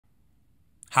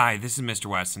Hi, this is Mr.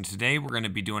 West, and today we're going to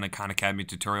be doing a Khan Academy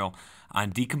tutorial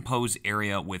on decompose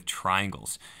area with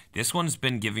triangles. This one's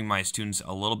been giving my students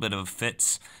a little bit of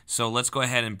fits, so let's go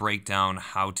ahead and break down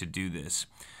how to do this.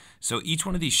 So each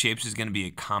one of these shapes is going to be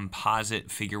a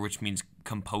composite figure, which means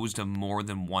composed of more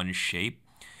than one shape.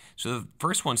 So the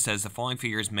first one says the following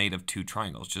figure is made of two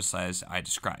triangles, just as I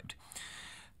described.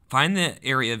 Find the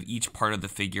area of each part of the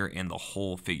figure and the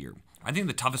whole figure. I think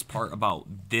the toughest part about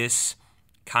this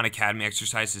Khan Academy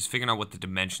exercise is figuring out what the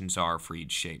dimensions are for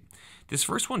each shape. This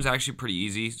first one is actually pretty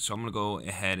easy, so I'm going to go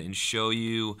ahead and show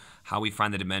you how we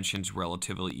find the dimensions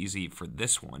relatively easy for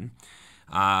this one.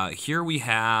 Here we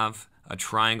have a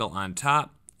triangle on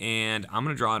top, and I'm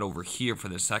going to draw it over here for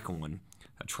the second one,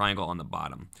 a triangle on the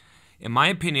bottom. In my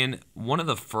opinion, one of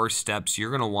the first steps you're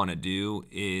going to want to do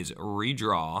is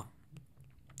redraw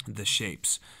the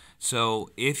shapes. So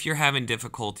if you're having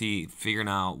difficulty figuring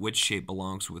out which shape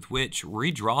belongs with which,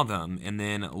 redraw them and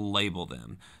then label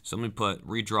them. So I'm going to put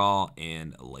redraw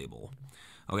and label.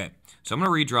 Okay, so I'm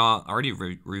going to redraw, already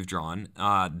redrawn,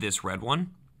 this red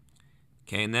one.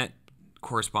 Okay, and that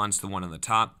corresponds to the one on the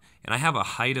top. And I have a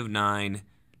height of 9,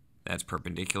 that's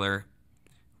perpendicular,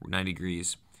 9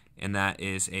 degrees. And that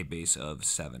is a base of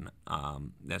 7.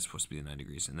 That's supposed to be the 9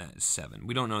 degrees, and that is 7.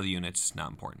 We don't know the units, it's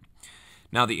not important.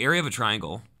 Now the area of a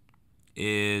triangle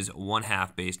is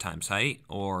 1/2 base times height,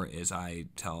 or as I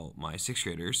tell my 6th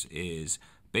graders, is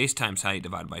base times height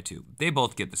divided by 2. They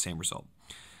both get the same result.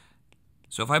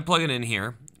 So if I plug it in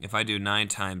here, if I do 9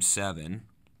 times 7,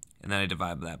 and then I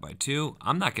divide that by 2,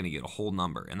 I'm not going to get a whole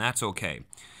number, and that's okay,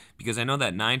 because I know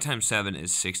that 9 times 7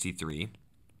 is 63,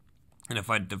 and if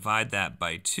I divide that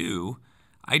by 2,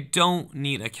 I don't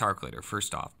need a calculator,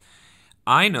 first off.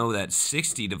 I know that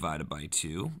 60 divided by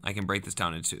 2, I can break this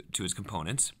down into its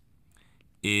components,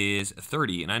 is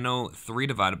 30, and I know 3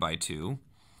 divided by 2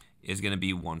 is going to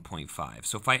be 1.5.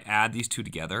 So if I add these two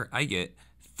together, I get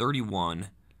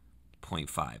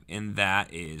 31.5, and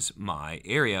that is my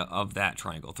area of that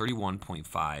triangle,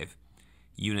 31.5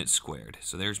 units squared.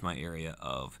 So there's my area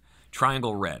of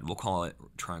triangle red. We'll call it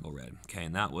triangle red. Okay,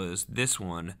 and that was this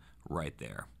one right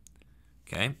there.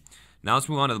 Okay, now let's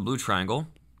move on to the blue triangle.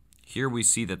 Here we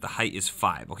see that the height is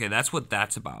 5. Okay, that's what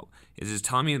that's about. It's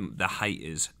telling me the height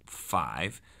is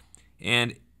 5.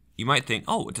 And you might think,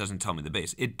 oh, it doesn't tell me the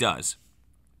base. It does.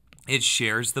 It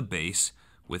shares the base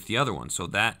with the other one. So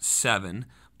that 7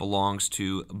 belongs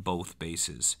to both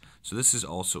bases. So this is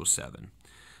also 7.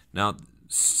 Now,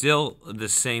 still the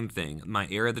same thing. My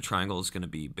area of the triangle is going to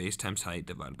be base times height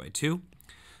divided by 2.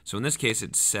 So in this case,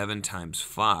 it's 7 times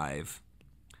 5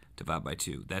 divided by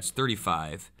 2. That's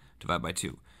 35 divided by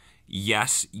 2.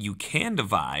 Yes, you can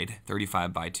divide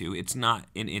 35 by 2. It's not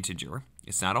an integer.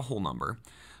 It's not a whole number,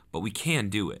 but we can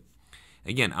do it.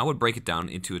 Again, I would break it down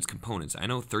into its components. I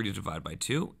know 30 divided by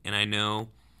 2, and I know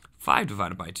 5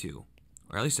 divided by 2,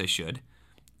 or at least I should.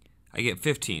 I get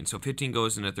 15. So 15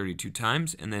 goes into 32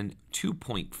 times, and then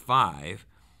 2.5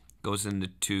 goes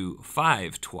into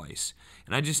 5 twice.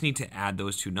 And I just need to add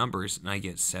those two numbers, and I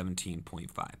get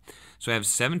 17.5. So I have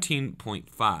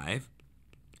 17.5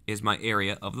 is my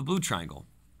area of the blue triangle.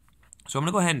 So I'm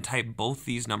going to go ahead and type both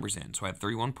these numbers in. So I have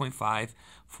 31.5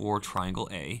 for triangle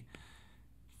A,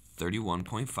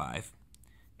 31.5,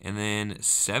 and then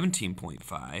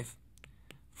 17.5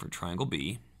 for triangle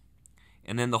B,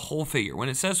 and then the whole figure. When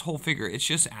it says whole figure, it's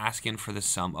just asking for the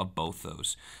sum of both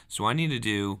those. So I need to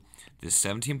do this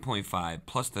 17.5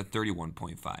 plus the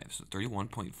 31.5. So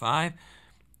 31.5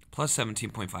 plus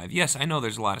 17.5. Yes, I know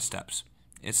there's a lot of steps.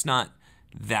 It's not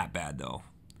that bad though.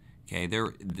 Okay,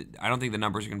 I don't think the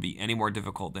numbers are going to be any more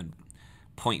difficult than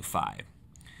 0.5.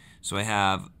 So I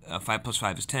have 5 plus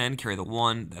 5 is 10, carry the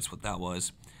 1, that's what that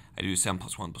was. I do 7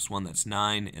 plus 1 plus 1, that's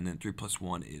 9, and then 3 plus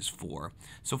 1 is 4.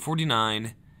 So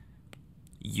 49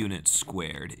 units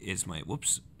squared is my,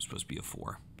 whoops, supposed to be a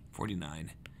 4.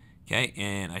 49. Okay,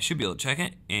 and I should be able to check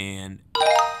it, and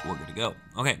we're good to go.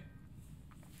 Okay.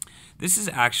 This is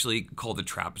actually called the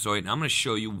trapezoid, and I'm going to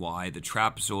show you why the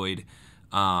trapezoid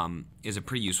is a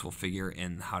pretty useful figure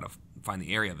and how to find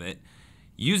the area of it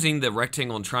using the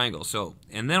rectangle and triangle. So,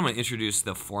 and then I'm going to introduce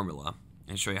the formula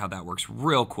and show you how that works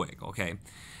real quick, okay?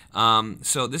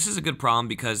 So this is a good problem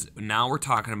because now we're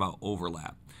talking about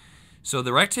overlap. So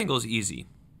the rectangle is easy.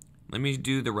 Let me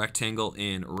do the rectangle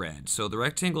in red. So the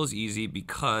rectangle is easy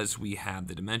because we have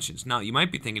the dimensions. Now, you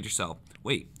might be thinking to yourself,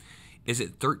 wait, is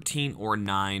it 13 or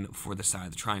 9 for the side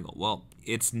of the triangle? Well,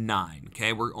 it's 9,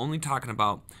 okay? We're only talking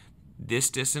about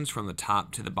this distance from the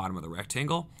top to the bottom of the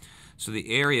rectangle. So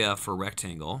the area for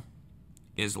rectangle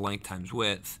is length times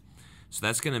width. So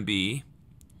that's going to be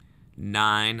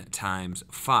 9 times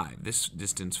 5. This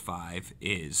distance 5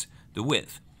 is the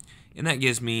width. And that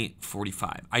gives me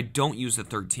 45. I don't use the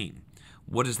 13.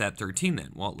 What is that 13 then?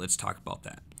 Well, let's talk about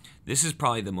that. This is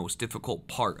probably the most difficult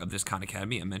part of this Khan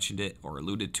Academy. I mentioned it or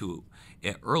alluded to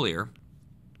it earlier,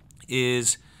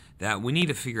 is that we need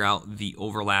to figure out the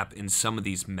overlap in some of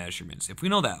these measurements. If we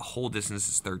know that whole distance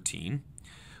is 13,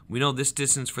 we know this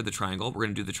distance for the triangle. We're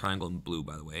going to do the triangle in blue,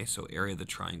 by the way. So area of the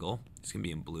triangle is going to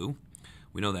be in blue.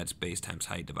 We know that's base times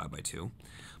height divided by 2.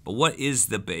 But what is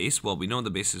the base? Well, we know the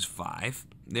base is 5.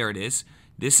 There it is.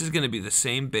 This is going to be the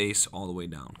same base all the way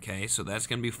down, okay? So that's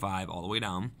going to be 5 all the way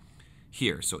down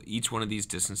here. So each one of these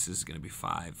distances is going to be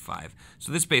 5, 5.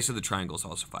 So this base of the triangle is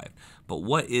also 5. But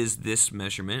what is this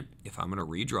measurement? If I'm going to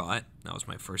redraw it, that was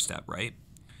my first step, right?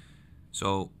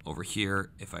 So over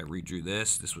here, if I redrew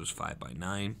this, this was 5 by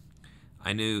 9.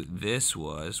 I knew this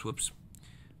was,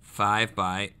 5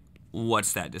 by,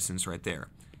 what's that distance right there?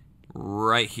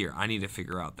 Right here. I need to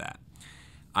figure out that.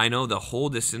 I know the whole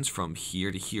distance from here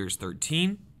to here is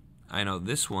 13. I know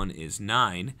this one is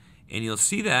 9. And you'll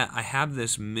see that I have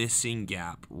this missing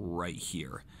gap right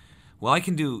here. Well, I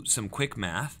can do some quick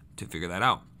math to figure that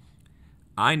out.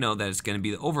 I know that it's going to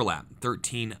be the overlap,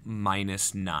 13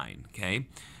 minus 9, okay?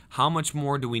 How much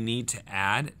more do we need to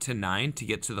add to 9 to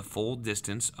get to the full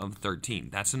distance of 13?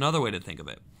 That's another way to think of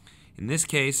it. In this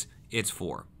case, it's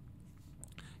 4.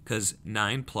 Because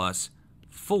 9 plus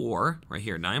 4, right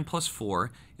here, 9 plus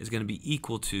 4 is going to be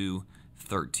equal to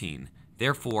 13.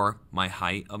 Therefore, my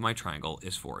height of my triangle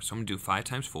is 4. So I'm going to do 5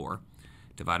 times 4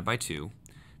 divided by 2.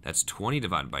 That's 20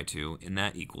 divided by 2, and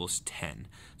that equals 10.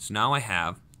 So now I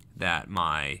have that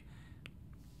my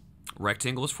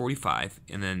rectangle is 45,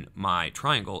 and then my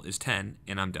triangle is 10,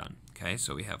 and I'm done. Okay,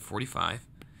 so we have 45.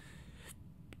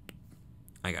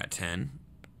 I got 10.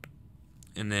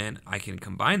 And then I can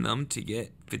combine them to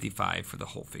get 55 for the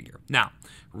whole figure. Now,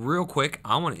 real quick,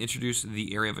 I want to introduce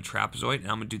the area of a trapezoid, and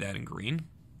I'm going to do that in green.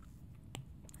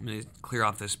 I'm going to clear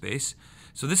off this space.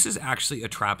 So this is actually a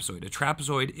trapezoid. A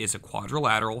trapezoid is a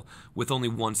quadrilateral with only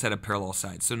one set of parallel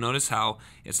sides. So notice how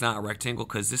it's not a rectangle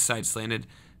because this side's slanted,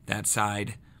 that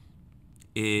side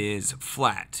is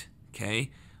flat, okay?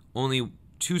 Only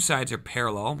two sides are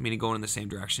parallel, meaning going in the same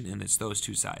direction, and it's those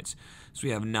two sides. So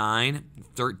we have 9,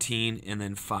 13, and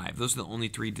then 5. Those are the only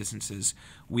three distances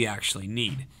we actually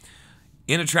need.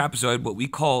 In a trapezoid, what we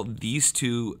call these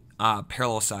two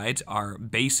parallel sides are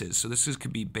bases. So this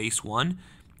could be base 1,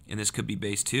 and this could be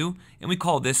base 2, and we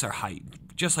call this our height,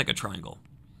 just like a triangle.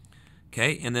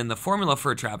 Okay, and then the formula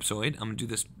for a trapezoid, I'm going to do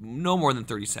this no more than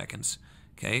 30 seconds.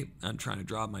 Okay, I'm trying to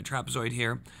draw my trapezoid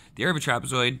here. The area of a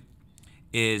trapezoid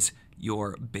is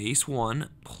your base 1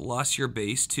 plus your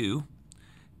base 2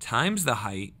 times the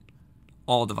height,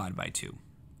 all divided by 2.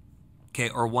 Okay,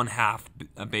 or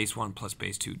 1/2 base 1 plus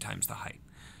base 2 times the height.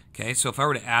 Okay, so if I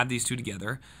were to add these two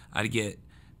together, I'd get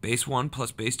base 1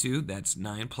 plus base 2, that's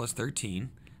 9 plus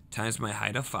 13, times my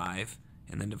height of 5,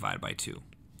 and then divide by 2.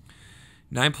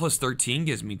 9 plus 13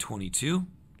 gives me 22,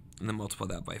 and then multiply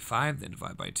that by 5, then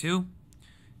divide by 2.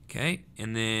 Okay,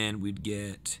 and then we'd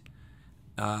get,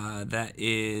 that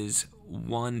is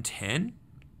 110.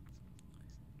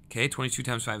 Okay, 22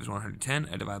 times 5 is 110.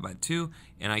 I divide by 2,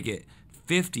 and I get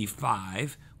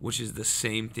 55, which is the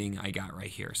same thing I got right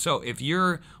here. So if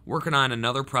you're working on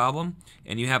another problem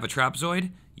and you have a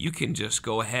trapezoid, you can just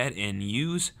go ahead and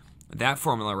use that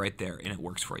formula right there, and it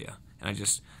works for you. And I'm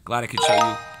just glad I could show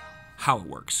you how it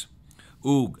works.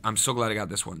 Ooh, I'm so glad I got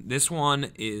this one. This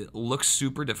one looks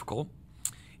super difficult.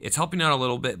 It's helping out a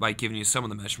little bit by giving you some of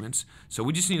the measurements. So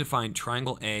we just need to find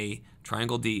triangle A,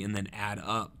 triangle D, and then add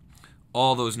up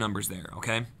all those numbers there,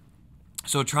 okay?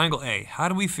 So triangle A, how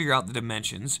do we figure out the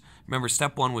dimensions? Remember,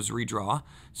 step 1 was redraw.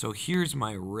 So here's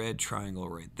my red triangle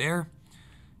right there.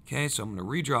 Okay, so I'm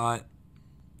going to redraw it.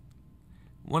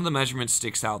 One of the measurements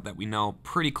sticks out that we know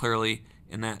pretty clearly,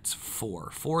 and that's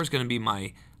 4. 4 is going to be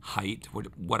my height,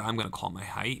 what I'm going to call my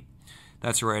height.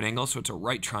 That's a right angle, so it's a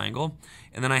right triangle.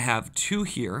 And then I have 2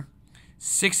 here,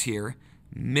 6 here,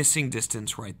 missing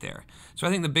distance right there. So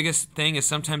I think the biggest thing is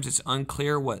sometimes it's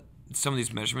unclear what some of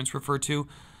these measurements refer to.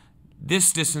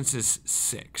 This distance is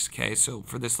 6, okay? So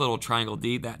for this little triangle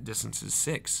D, that distance is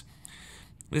 6.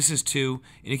 This is 2,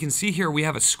 and you can see here we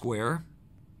have a square.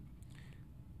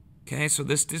 Okay, so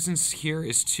this distance here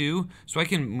is 2, so I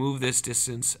can move this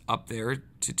distance up there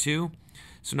to 2.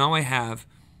 So now I have,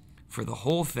 for the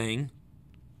whole thing,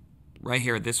 right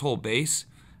here, this whole base,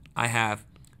 I have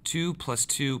 2 plus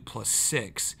 2 plus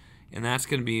 6, and that's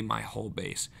going to be my whole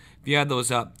base. If you add those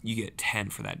up, you get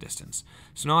 10 for that distance.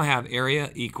 So now I have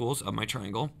area equals of my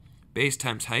triangle, base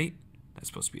times height, that's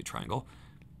supposed to be a triangle,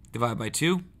 divided by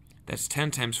 2, That's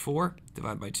 10 times 4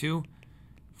 divided by 2.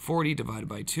 40 divided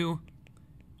by 2.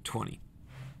 20.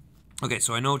 Okay,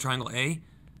 so I know triangle A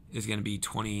is going to be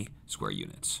 20 square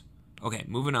units. Okay,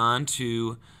 moving on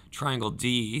to triangle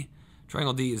D.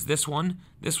 Triangle D is this one.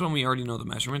 This one we already know the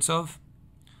measurements of.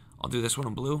 I'll do this one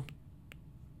in blue.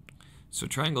 So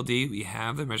triangle D, we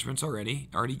have the measurements already.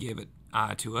 Already gave it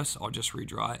to us. I'll just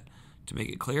redraw it to make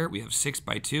it clear. We have 6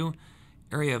 by 2.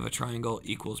 Area of a triangle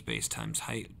equals base times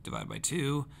height divided by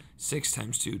 2. 6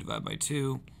 times 2 divided by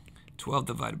 2. 12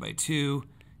 divided by 2.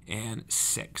 And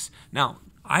 6. Now,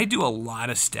 I do a lot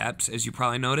of steps, as you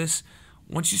probably notice.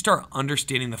 Once you start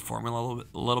understanding the formula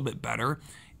a little bit better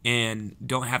and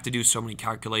don't have to do so many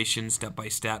calculations step by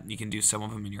step, you can do some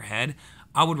of them in your head,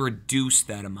 I would reduce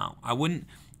that amount. I wouldn't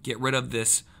get rid of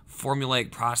this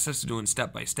formulaic process of doing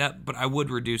step by step, but I would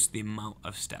reduce the amount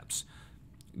of steps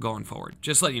going forward.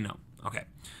 Just let you know. Okay,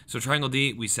 so triangle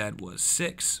D we said was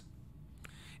 6,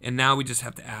 and now we just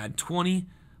have to add 20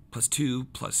 plus 2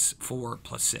 plus 4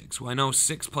 plus 6. Well, I know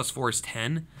 6 plus 4 is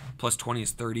 10, plus 20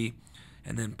 is 30,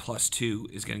 and then plus 2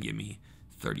 is going to give me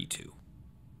 32.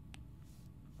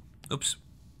 Oops.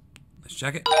 Let's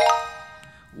check it.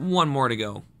 One more to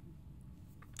go.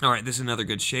 All right, this is another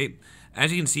good shape.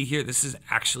 As you can see here, this is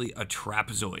actually a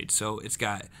trapezoid. So it's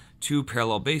got 2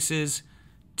 parallel bases,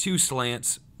 2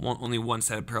 slants, only one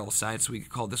set of parallel sides. So we could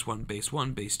call this one base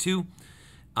 1, base 2.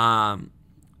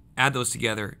 Add those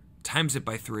together, times it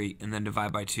by 3, and then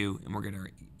divide by 2, and we're gonna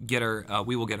get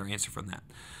we will get our answer from that.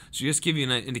 So just to give you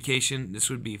an indication, this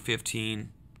would be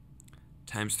 15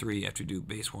 times 3 after we do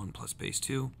base 1 plus base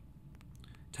 2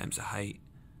 times the height,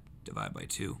 divide by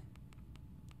 2.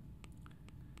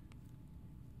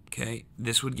 Okay,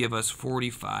 this would give us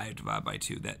 45 divided by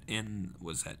 2. That n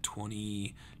was at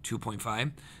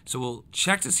 22.5. So we'll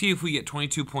check to see if we get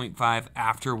 22.5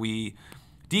 after we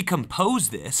decompose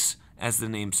this, as the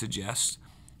name suggests,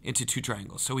 into 2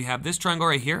 triangles. So we have this triangle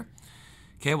right here.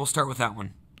 Okay, we'll start with that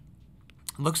one.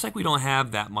 Looks like we don't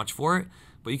have that much for it,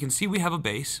 but you can see we have a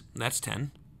base. That's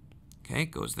 10. Okay,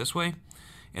 it goes this way.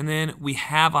 And then we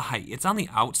have a height. It's on the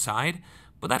outside,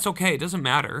 but that's okay. It doesn't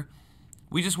matter.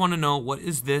 We just want to know what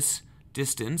is this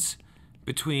distance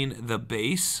between the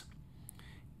base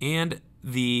and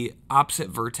the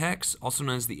opposite vertex, also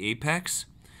known as the apex,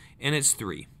 and it's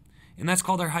 3. And that's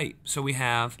called our height. So we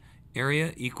have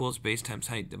area equals base times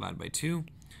height divided by 2.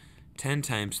 10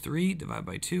 times 3 divided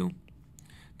by 2.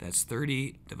 That's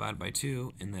 30 divided by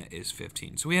 2, and that is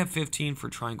 15. So we have 15 for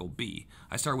triangle B.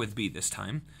 I start with B this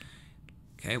time.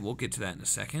 Okay, we'll get to that in a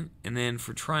second. And then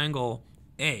for triangle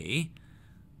A,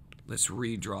 let's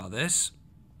redraw this.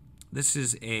 This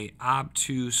is a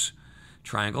obtuse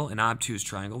triangle. An obtuse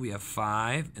triangle, we have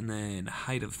 5 and then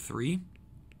height of 3.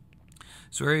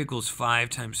 So area equals 5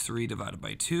 times 3 divided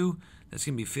by 2. That's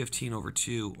going to be 15 over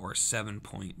 2, or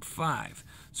 7.5.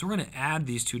 So we're going to add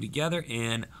these two together,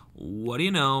 and what do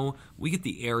you know? We get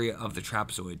the area of the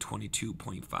trapezoid,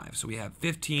 22.5. So we have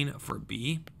 15 for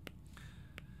B,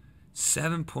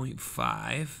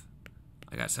 7.5.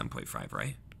 I got 7.5,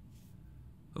 right?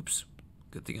 Oops.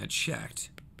 Good thing I checked.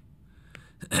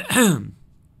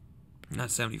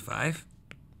 Not 75.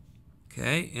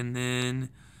 Okay, and then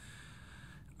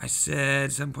I said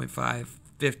 7.5,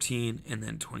 15, and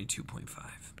then 22.5.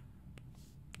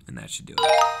 And that should do it.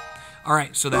 All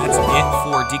right, so that's it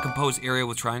for decompose area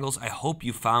with triangles. I hope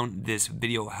you found this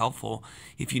video helpful.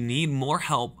 If you need more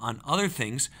help on other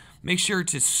things, make sure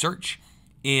to search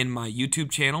in my YouTube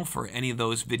channel for any of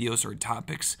those videos or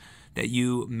topics that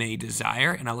you may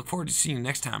desire. And I look forward to seeing you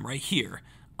next time right here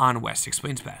on Wes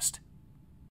Explains Best.